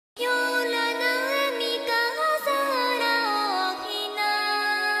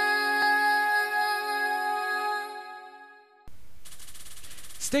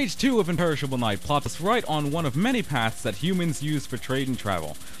Stage 2 of Imperishable Night plots us right on one of many paths that humans use for trade and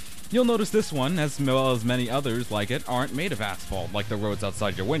travel. You'll notice this one, as well as many others like it, aren't made of asphalt like the roads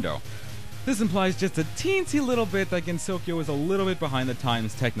outside your window. This implies just a teensy little bit that Gensokyo is a little bit behind the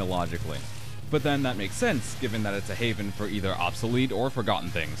times technologically. But then that makes sense, given that it's a haven for either obsolete or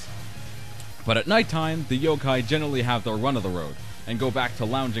forgotten things. But at nighttime, the yokai generally have their run of the road, and go back to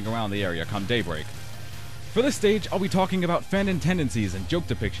lounging around the area come daybreak. For this stage, I'll be talking about fandom tendencies and joke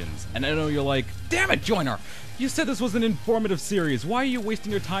depictions, and I know you're like, damn it, Joiner! You said this was an informative series, why are you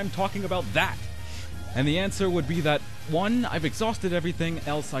wasting your time talking about that? And the answer would be that, 1, I've exhausted everything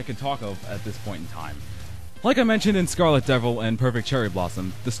else I could talk of at this point in time. Like I mentioned in Scarlet Devil and Perfect Cherry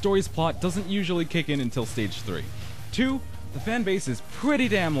Blossom, the story's plot doesn't usually kick in until stage 3. 2, the fanbase is pretty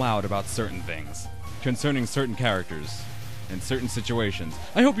damn loud about certain things, concerning certain characters, and certain situations.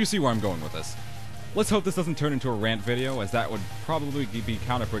 I hope you see where I'm going with this. Let's hope this doesn't turn into a rant video, as that would probably be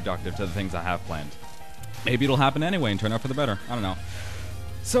counterproductive to the things I have planned. Maybe it'll happen anyway and turn out for the better, I don't know.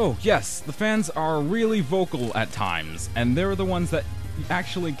 So, yes, the fans are really vocal at times, and they're the ones that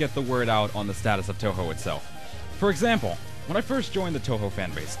actually get the word out on the status of Touhou itself. For example, when I first joined the Touhou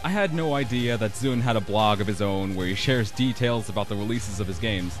fanbase, I had no idea that Zun had a blog of his own where he shares details about the releases of his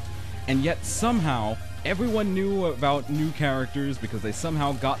games, and yet somehow everyone knew about new characters because they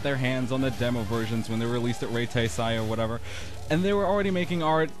somehow got their hands on the demo versions when they were released at Reitaisai or whatever, and they were already making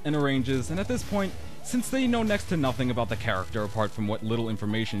art and arranges, and at this point, since they know next to nothing about the character apart from what little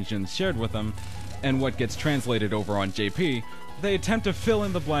information Jin's shared with them, and what gets translated over on JP, they attempt to fill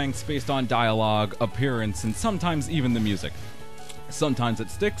in the blanks based on dialogue, appearance, and sometimes even the music. Sometimes it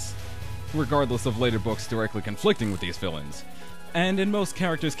sticks, regardless of later books directly conflicting with these fill-ins. And in most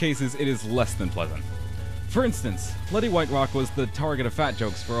characters' cases, it is less than pleasant. For instance, Letty Whiterock was the target of fat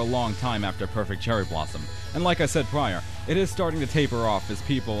jokes for a long time after Perfect Cherry Blossom, and like I said prior, it is starting to taper off as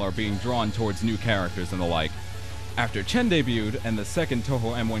people are being drawn towards new characters and the like. After Chen debuted and the second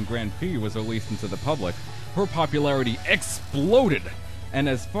Touhou M1 Grand Prix was released into the public, her popularity exploded! And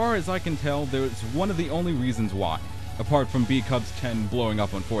as far as I can tell, there's one of the only reasons why, apart from B-Cubs Chen blowing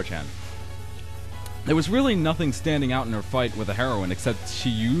up on 4chan. There was really nothing standing out in her fight with a heroine except she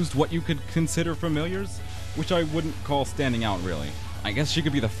used what you could consider familiars, which I wouldn't call standing out really. I guess she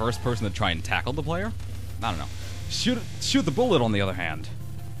could be the first person to try and tackle the player? I don't know. Shoot the bullet on the other hand.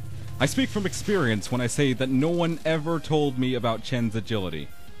 I speak from experience when I say that no one ever told me about Chen's agility.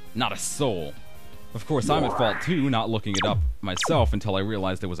 Not a soul. Of course, I'm at fault too, not looking it up myself until I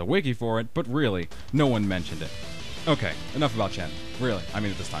realized there was a wiki for it, but really, no one mentioned it. Okay, enough about Chen. Really, I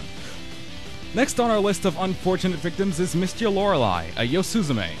mean it this time. Next on our list of unfortunate victims is Mr. Lorelei, a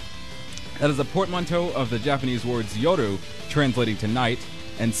Yosuzume. That is a portmanteau of the Japanese words yoru, translating to night,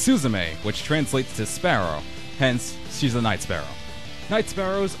 and suzume, which translates to sparrow. Hence, she's a night sparrow. Night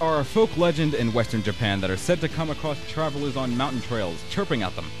sparrows are a folk legend in Western Japan that are said to come across travelers on mountain trails, chirping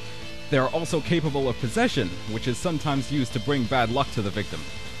at them. They are also capable of possession, which is sometimes used to bring bad luck to the victim.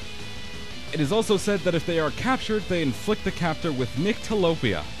 It is also said that if they are captured, they inflict the captor with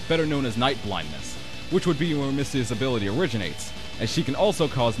nyctalopia, better known as night-blindness, which would be where Misty's ability originates, as she can also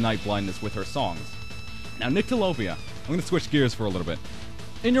cause night-blindness with her songs. Now, nyctalopia, I'm going to switch gears for a little bit.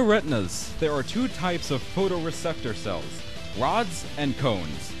 In your retinas, there are two types of photoreceptor cells, rods and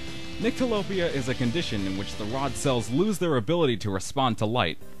cones. Nyctalopia is a condition in which the rod cells lose their ability to respond to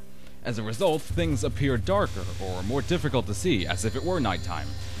light. As a result, things appear darker or more difficult to see, as if it were nighttime.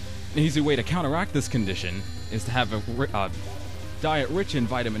 An easy way to counteract this condition is to have a diet rich in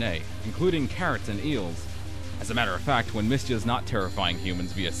vitamin A, including carrots and eels. As a matter of fact, when Misty is not terrifying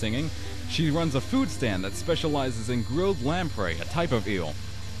humans via singing, she runs a food stand that specializes in grilled lamprey, a type of eel.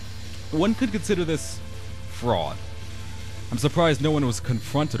 One could consider this fraud. I'm surprised no one was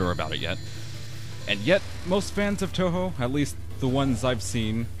confronted her about it yet. And yet, most fans of Touhou, at least the ones I've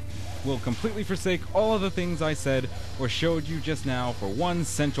seen, will completely forsake all of the things I said or showed you just now for one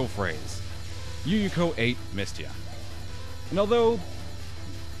central phrase. Yuyuko ate Mistia. And although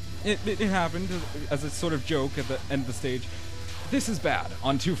it happened as a sort of joke at the end of the stage, this is bad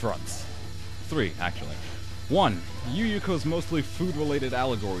on two fronts. Three, actually. One, Yuyuko's mostly food-related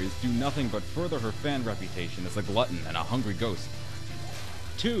allegories do nothing but further her fan reputation as a glutton and a hungry ghost.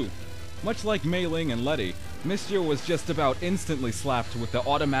 Two, much like Mei Ling and Letty, Mistia was just about instantly slapped with the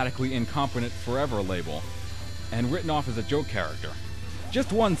automatically incompetent forever label, and written off as a joke character.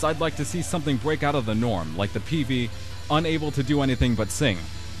 Just once I'd like to see something break out of the norm, like the PV, unable to do anything but sing.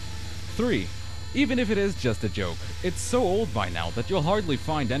 3. Even if it is just a joke, it's so old by now that you'll hardly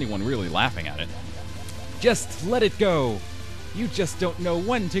find anyone really laughing at it. Just let it go! You just don't know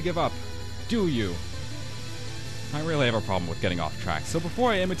when to give up, do you? I really have a problem with getting off track, so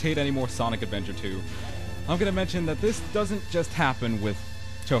before I imitate any more Sonic Adventure 2, I'm gonna mention that this doesn't just happen with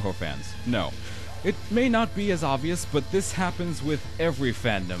Touhou fans. No. It may not be as obvious, but this happens with every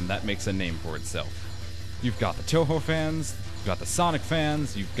fandom that makes a name for itself. You've got the Touhou fans, you've got the Sonic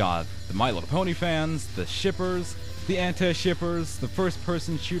fans, you've got the My Little Pony fans, the shippers, the anti-shippers, the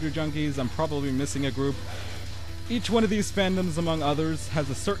first-person shooter junkies. I'm probably missing a group. Each one of these fandoms, among others, has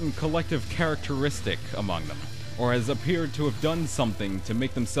a certain collective characteristic among them, or has appeared to have done something to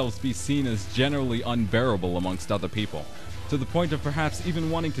make themselves be seen as generally unbearable amongst other people, to the point of perhaps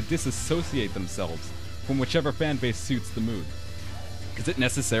even wanting to disassociate themselves from whichever fanbase suits the mood. Is it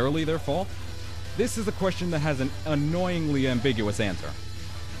necessarily their fault? This is a question that has an annoyingly ambiguous answer.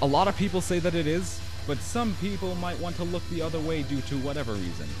 A lot of people say that it is, but some people might want to look the other way due to whatever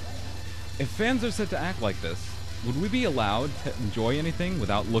reason. If fans are said to act like this, would we be allowed to enjoy anything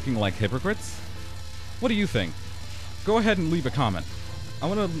without looking like hypocrites? What do you think? Go ahead and leave a comment. I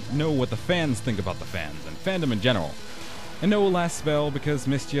want to know what the fans think about the fans, and fandom in general. And no last spell, because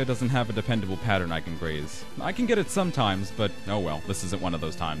Mistia doesn't have a dependable pattern I can graze. I can get it sometimes, but oh well, this isn't one of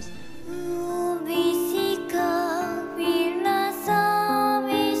those times.